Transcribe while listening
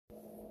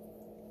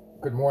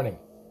Good morning.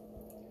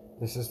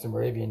 This is the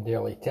Moravian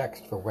Daily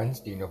Text for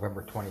Wednesday,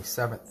 November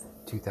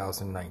 27th,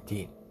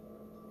 2019.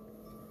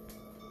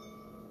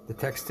 The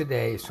text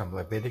today is from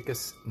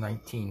Leviticus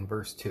 19,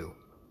 verse 2.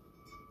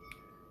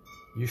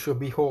 You shall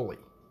be holy,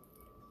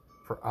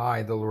 for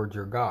I, the Lord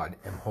your God,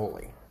 am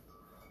holy.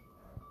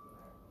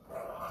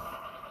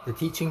 The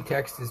teaching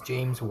text is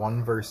James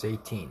 1, verse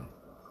 18.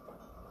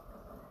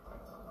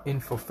 In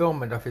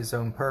fulfillment of his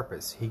own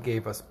purpose, he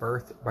gave us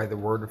birth by the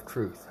word of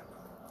truth,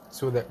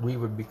 so that we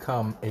would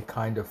become a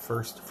kind of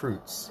first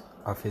fruits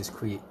of his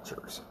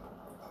creatures.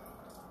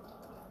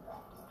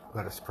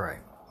 Let us pray.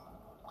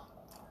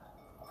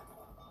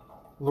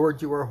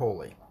 Lord, you are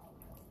holy.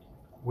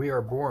 We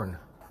are born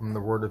from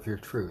the word of your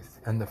truth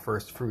and the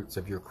first fruits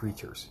of your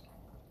creatures.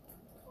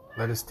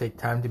 Let us take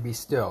time to be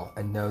still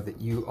and know that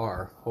you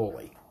are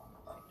holy.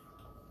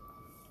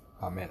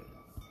 Amen.